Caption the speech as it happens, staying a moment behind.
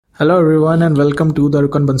Hello everyone and welcome to the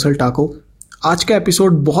रुकन बंसल टाको। आज का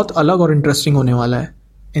एपिसोड बहुत अलग और इंटरेस्टिंग होने वाला है।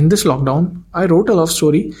 In this lockdown I wrote a love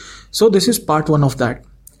story, so this is part one of that.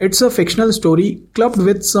 It's a fictional story clubbed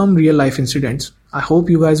with some real life incidents. I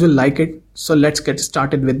hope you guys will like it, so let's get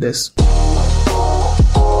started with this.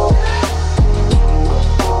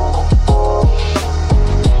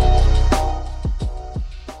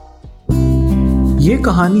 ये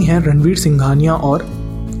कहानी है रणवीर सिंघानिया और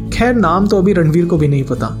खैर नाम तो अभी रणवीर को भी नहीं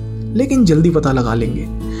पता, लेकिन जल्दी पता लगा लेंगे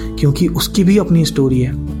क्योंकि उसकी भी अपनी स्टोरी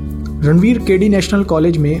है। रणवीर केडी नेशनल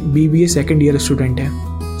कॉलेज में बीबीए सेकेंड ईयर स्टूडेंट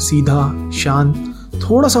है। सीधा, शांत,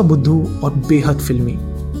 थोड़ा सा बुद्धू और बेहद फिल्मी।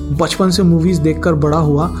 बचपन से मूवीज देखकर बड़ा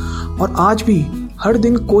हुआ और आज भी हर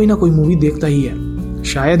दिन कोई ना कोई मूवी देखता ही है।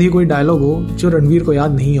 शायद ही कोई डायलॉग हो जो रणवीर को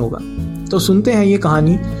याद नहीं होगा। तो सुनते हैं ये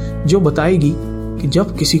कहानी जो बताएगी कि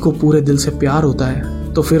जब किसी को पूरे दिल से प्यार होता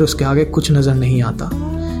है तो फिर उसके आगे कुछ नजर नहीं आता,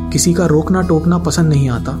 किसी का रोकना टोकना पसंद नहीं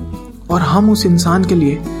आता और हम उस इंसान के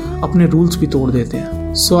लिए अपने रूल्स भी तोड़ देते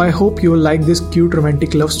हैं। सो आई hope you will like this cute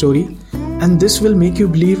romantic love story and this will make you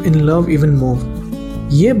believe in love even more.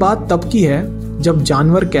 ये बात तब की है जब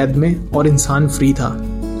जानवर कैद में और इंसान फ्री था।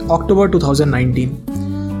 अक्टूबर 2019।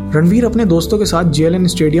 रणवीर अपने दोस्तों के साथ JLN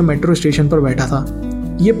स्टेडियम मेट्रो स्टेशन पर बैठा था।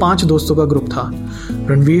 ये 5 दोस्तों का ग्रुप था।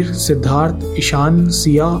 रणवीर, सिद्धार्थ, ईशान,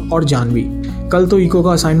 सिया और जानवी। कल तो इको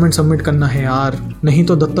का असाइनमेंट सबमिट करना है यार, नहीं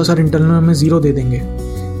तो दत्ता सर इंटरनल में 0 दे देंगे।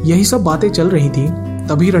 यही सब बातें चल रही थी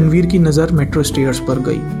तभी रणवीर की नज़र मेट्रो स्टेयर्स पर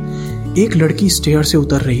गई। एक लड़की स्टेयर से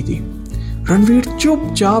उतर रही थी। रणवीर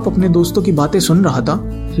चुपचाप अपने दोस्तों की बातें सुन रहा था,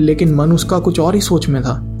 लेकिन मन उसका कुछ और ही सोच में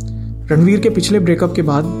था। रणवीर के पिछले ब्रेकअप के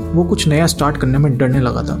बाद वो कुछ नया स्टार्ट करने में डरने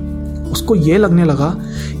लगा था। उसको ये लगने लगा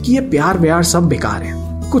कि ये प्यार व्यार सब बेकार है,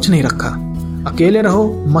 कुछ नहीं रखा, अकेले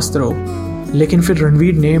रहो, मस्त रहो। लेकिन फिर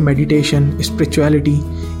रणवीर ने मेडिटेशन, स्पिरिचुअलिटी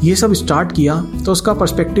ये सब स्टार्ट किया तो उसका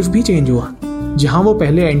पर्सपेक्टिव भी चेंज हुआ। जहाँ वो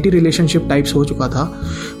पहले एंटी रिलेशनशिप टाइप्स हो चुका था,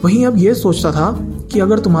 वहीं अब ये सोचता था कि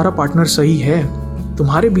अगर तुम्हारा पार्टनर सही है,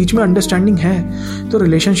 तुम्हारे बीच में अंडरस्टैंडिंग है, तो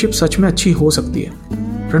रिलेशनशिप सच में अच्छी हो सकती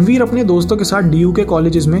है। रणवीर अपने दोस्तों के साथ DU के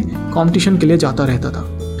कॉलेजेस में कॉम्पिटिशन के लिए जाता रहता था,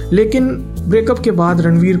 लेकिन ब्रेकअप के बाद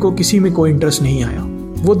रणवीर को किसी में कोई इंटरेस्ट नहीं आया।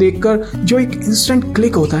 वो देखकर जो एक इंस्टेंट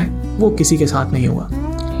क्लिक होता है वो किसी के साथ नहीं हुआ।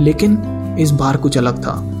 लेकिन इस बार कुछ अलग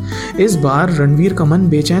था। इस बार रणवीर का मन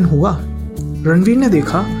बेचैन हुआ। रणवीर ने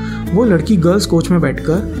देखा वो लड़की गर्ल्स कोच में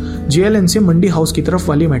बैठकर JLN से मंडी हाउस की तरफ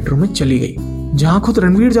वाली मेट्रो में चली गई, जहां खुद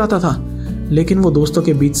रणवीर जाता था, लेकिन वो दोस्तों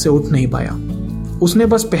के बीच से उठ नहीं पाया। उसने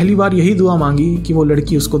बस पहली बार यही दुआ मांगी कि वो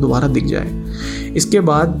लड़की उसको दोबारा दिख जाए। इसके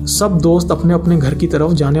बाद सब दोस्त अपने अपने घर की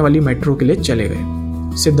तरफ जाने वाली मेट्रो के लिए चले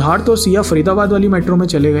गए। सिद्धार्थ और सिया फरीदाबाद वाली मेट्रो में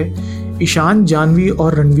चले गए। ईशान, जानवी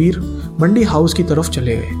और रणवीर मंडी हाउस की तरफ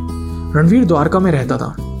चले गए। रणवीर द्वारका में रहता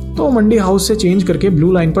था, तो मंडी हाउस से चेंज करके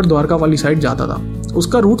ब्लू लाइन पर द्वारका वाली साइड जाता था।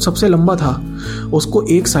 उसका रूट सबसे लंबा था। उसको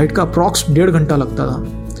एक साइड का अप्रॉक्स 1.5 घंटा लगता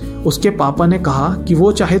था। उसके पापा ने कहा कि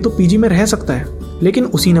वो चाहे तो PG में रह सकता है, लेकिन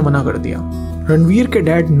उसी ने मना कर दिया। रणवीर के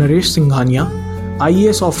dad Naresh Singhania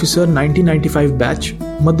IAS officer 1995 batch,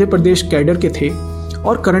 Madhya Pradesh cadre के थे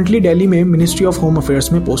और करंटली दिल्ली में मिनिस्ट्री ऑफ होम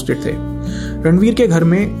अफेयर्स में पोस्टेड थे। रणवीर के घर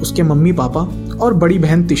में उसके मम्मी पापा और बड़ी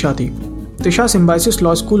बहन तिशा थी। Tisha Symbiosis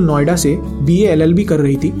law school Noida से BA LLB कर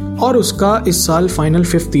रही थी और उसका इस साल फाइनल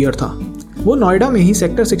 5th ईयर था। वो नोएडा में ही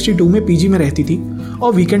सेक्टर 62 में PG में रहती थी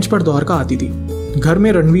और वीकेंड्स पर द्वारका आती थी। घर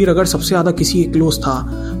में रणवीर अगर सबसे ज़्यादा किसी एक क्लोज था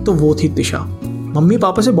तो वो थी तिशा। मम्मी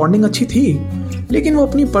पापा से बॉन्डिंग अच्छी थी, लेकिन वो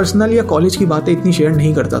अपनी पर्सनल या कॉलेज की बातें इतनी शेयर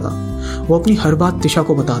नहीं करता था। वो अपनी हर बात तिशा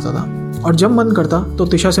को बताता था और जब मन करता तो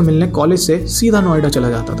तिशा से मिलने कॉलेज से सीधा नोएडा चला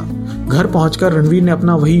जाता था। घर पहुंचकर रणवीर ने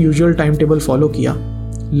अपना वही यूजुअल टाइम टेबल फॉलो किया।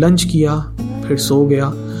 लंच किया, फिर सो गया,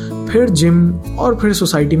 फिर जिम और फिर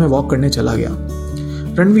सोसाइटी में वॉक करने चला गया।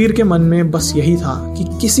 रणवीर के मन में बस यही था कि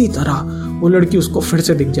किसी तरह वो लड़की उसको फिर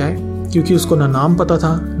से दिख जाए, क्योंकि उसको ना नाम पता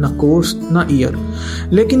था, ना कोर्स, ना ईयर।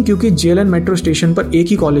 लेकिन क्योंकि JLN मेट्रो स्टेशन पर एक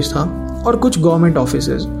ही कॉलेज था और कुछ गवर्नमेंट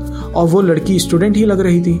ऑफिसेज और वो लड़की स्टूडेंट ही लग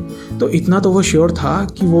रही थी, तो इतना तो वो श्योर था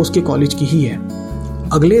कि वो उसके कॉलेज की ही है।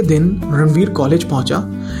 अगले दिन रणवीर कॉलेज पहुंचा,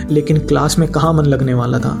 लेकिन क्लास में कहाँ मन लगने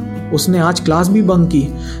वाला था। उसने आज क्लास भी बंक की,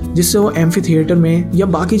 जिससे वो एम्फी थिएटर में या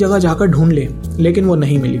बाकी जगह जाकर ढूंढ ले, लेकिन वो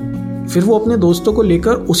नहीं मिली। फिर वो अपने दोस्तों को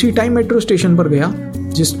लेकर उसी टाइम मेट्रो स्टेशन पर गया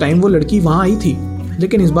जिस टाइम वो लड़की वहां आई थी,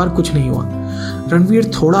 लेकिन इस बार कुछ नहीं हुआ।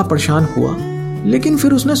 रणवीर थोड़ा परेशान हुआ, लेकिन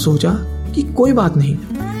फिर उसने सोचा कि कोई बात नहीं,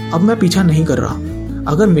 अब मैं पीछा नहीं कर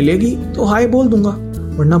रहा। अगर मिलेगी तो हाय बोल दूंगा,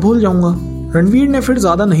 वरना भूल जाऊंगा। रणवीर ने फिर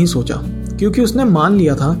ज्यादा नहीं सोचा, क्योंकि उसने मान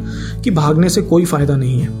लिया था कि भागने से कोई फायदा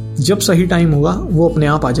नहीं है। जब सही टाइम होगा वो अपने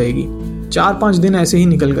आप आ जाएगी। 4-5 दिन ऐसे ही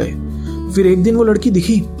निकल गए। फिर एक दिन वो लड़की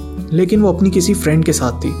दिखी, लेकिन वो अपनी किसी फ्रेंड के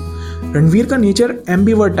साथ थी। रणवीर का नेचर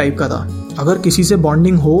एम्बीवर्ट टाइप का था। अगर किसी से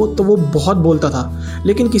बॉन्डिंग हो तो वो बहुत बोलता था,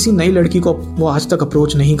 लेकिन किसी नई लड़की को वो आज तक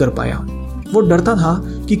अप्रोच नहीं कर पाया। वो डरता था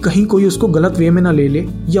कि कहीं कोई उसको गलत वे में ना ले ले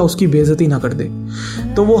या उसकी बेइज्जती ना कर दे,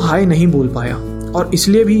 तो वो हाय नहीं बोल पाया, और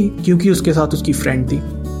इसलिए भी क्योंकि उसके साथ उसकी फ्रेंड थी।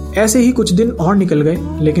 ऐसे ही कुछ दिन और निकल गए,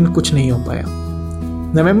 लेकिन कुछ नहीं हो पाया।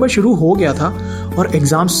 नवंबर शुरू हो गया था और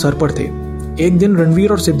एग्जाम सर पर थे। एक दिन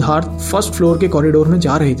रणवीर और सिद्धार्थ फर्स्ट फ्लोर के कॉरिडोर में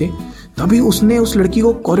जा रहे थे, तभी उसने उस लड़की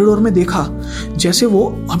को कॉरिडोर में देखा जैसे वो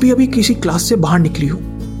अभी अभी किसी क्लास से बाहर निकली हो,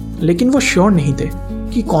 लेकिन वो श्योर नहीं थे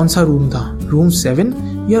कि कौन सा रूम था, रूम 7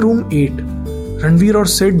 या रूम 8। रणवीर और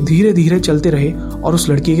सिड धीरे धीरे चलते रहे और उस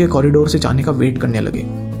लड़की के कॉरिडोर से जाने का वेट करने लगे।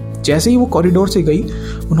 जैसे ही वो कॉरिडोर से गई,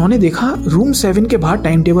 उन्होंने देखा रूम 7 के बाहर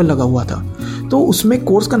टाइम टेबल लगा हुआ था, तो उसमें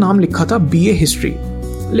कोर्स का नाम लिखा था BA हिस्ट्री,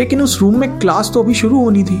 लेकिन उस रूम में क्लास तो अभी शुरू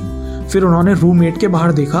होनी थी। फिर उन्होंने रूम 8 के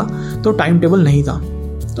बाहर देखा तो टाइम टेबल नहीं था,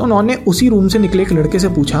 तो उन्होंने उसी रूम से निकले एक लड़के से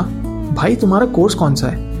पूछा, भाई तुम्हारा कोर्स कौन सा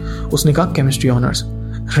है? उसने कहा केमिस्ट्री ऑनर्स।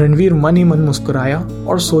 रणवीर मन ही मन मुस्कुराया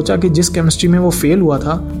और सोचा कि जिस केमिस्ट्री में वो फेल हुआ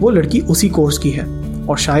था वो लड़की उसी कोर्स की है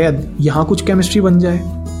और शायद यहाँ कुछ केमिस्ट्री बन जाए।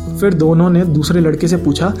 फिर दोनों ने दूसरे लड़के से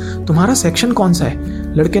पूछा, तुम्हारा सेक्शन कौन सा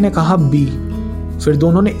है? लड़के ने कहा B। फिर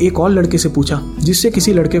दोनों ने एक और लड़के से पूछा जिससे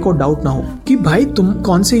किसी लड़के को डाउट ना हो कि भाई तुम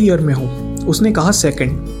कौन से ईयर में हो? उसने कहा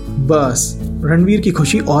 2nd। बस रणवीर की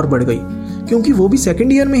खुशी और बढ़ गई क्योंकि वो भी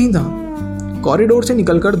 2nd ईयर में ही था। कॉरिडोर से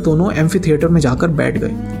निकलकर दोनों एम्फी थिएटर में जाकर बैठ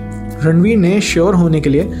गए। रणवीर ने श्योर होने के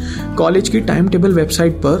लिए कॉलेज की टाइम टेबल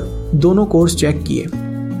वेबसाइट पर दोनों कोर्स चेक किए,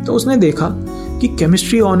 तो उसने देखा कि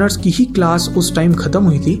केमिस्ट्री ऑनर्स की ही क्लास उस टाइम खत्म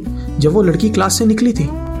हुई थी जब वो लड़की क्लास से निकली थी।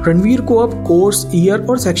 रणवीर को अब कोर्स, ईयर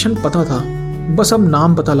और सेक्शन पता था, बस अब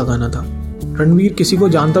नाम पता लगाना था। रणवीर किसी को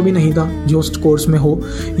जानता भी नहीं था जो उस कोर्स में हो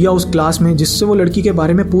या उस क्लास में जिससे वो लड़की के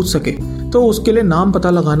बारे में पूछ सके, तो उसके लिए नाम पता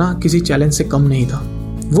लगाना किसी चैलेंज से कम नहीं था।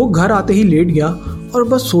 वो घर आते ही लेट गया और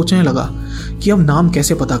बस सोचने लगा कि अब नाम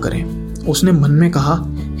कैसे पता करें। उसने मन में कहा,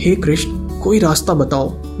 हे कृष्ण, कोई रास्ता बताओ,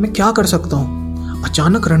 मैं क्या कर सकता हूँ।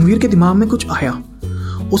 अचानक रणवीर के दिमाग में कुछ आया,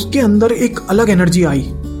 उसके अंदर एक अलग एनर्जी आई।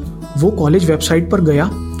 वो कॉलेज वेबसाइट पर गया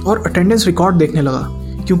और अटेंडेंस रिकॉर्ड देखने लगा,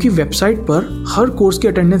 क्योंकि वेबसाइट पर हर कोर्स की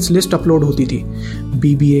अटेंडेंस लिस्ट अपलोड होती थी।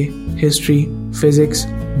 BBA, history, physics,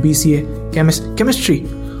 BCA, chemistry.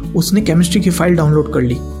 उसने केमिस्ट्री की फाइल डाउनलोड कर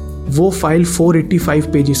ली। वो फाइल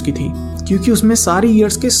 485 पेजेस की थी, क्योंकि उसमें सारे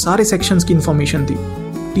ईयर्स के सारे सेक्शंस की इंफॉर्मेशन थी।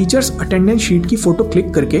 टीचर्स अटेंडेंस शीट की फोटो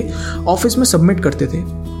क्लिक करके ऑफिस में सबमिट करते थे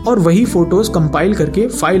और वही फोटोज कंपाइल करके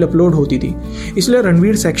फाइल अपलोड होती थी, इसलिए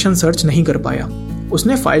रणवीर सेक्शन सर्च नहीं कर पाया।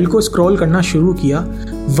 उसने फाइल को स्क्रॉल करना शुरू किया।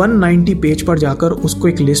 190 पेज पर जाकर उसको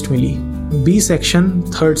एक लिस्ट मिली, B section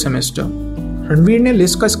 3rd semester. Ranveer ने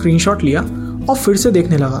लिस्ट का स्क्रीनशॉट लिया और फिर से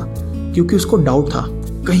देखने लगा, क्योंकि उसको डाउट था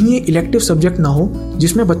कहीं ये इलेक्टिव सब्जेक्ट ना हो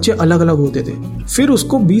जिसमें बच्चे अलग अलग होते थे। फिर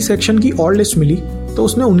उसको B सेक्शन की और लिस्ट मिली, तो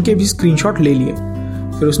उसने उनके भी स्क्रीनशॉट ले लिए।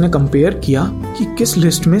 फिर उसने कंपेयर किया कि किस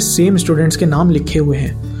लिस्ट में सेम स्टूडेंट्स के नाम लिखे हुए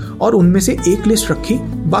हैं और उनमें से एक लिस्ट रखी,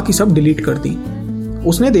 बाकी सब डिलीट कर दी।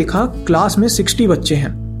 उसने देखा क्लास में 60 बच्चे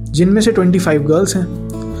हैं, जिनमें से 25 गर्ल्स हैं।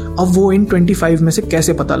 अब वो इन 25 में से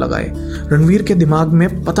कैसे पता लगाए? रणवीर के दिमाग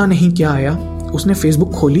में पता नहीं क्या आया। उसने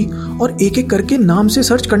फेसबुक खोली और एक एक करके नाम से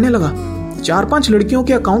सर्च करने लगा। 4-5 लड़कियों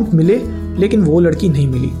के अकाउंट मिले, लेकिन वो लड़की नहीं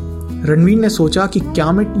मिली। रणवीर ने सोचा कि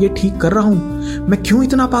क्या मैं ये ठीक कर रहा हूँ? मैं क्यों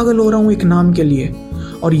इतना पागल हो रहा हूँ एक नाम के लिए?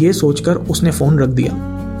 और ये सोचकर उसने फोन रख दिया।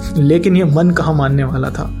 लेकिन ये मन कहाँ मानने वाला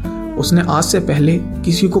था। उसने आज से पहले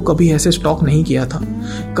किसी को कभी ऐसे स्टॉक नहीं किया था,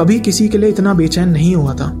 कभी किसी के लिए इतना बेचैन नहीं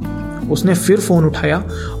हुआ था। उसने फिर फोन उठाया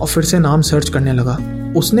और फिर से नाम सर्च करने लगा।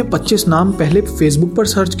 उसने 25 नाम पहले फेसबुक पर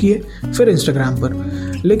सर्च किए, फिर इंस्टाग्राम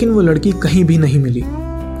पर, लेकिन वो लड़की कहीं भी नहीं मिली।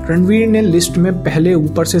 रणवीर ने लिस्ट में पहले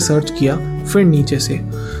ऊपर से सर्च किया, फिर नीचे से,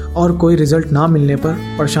 और कोई रिजल्ट ना मिलने पर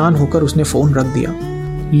परेशान होकर उसने फ़ोन रख दिया।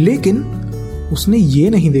 लेकिन उसने ये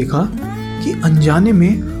नहीं देखा कि अनजाने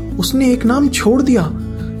में उसने एक नाम छोड़ दिया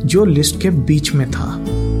जो लिस्ट के बीच में था।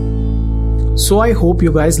 So I hope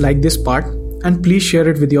you guys like this part and please share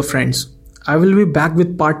it with your friends. I will be back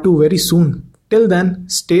with part 2 very soon. Till then,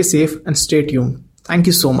 stay safe and stay tuned. Thank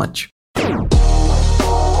you so much.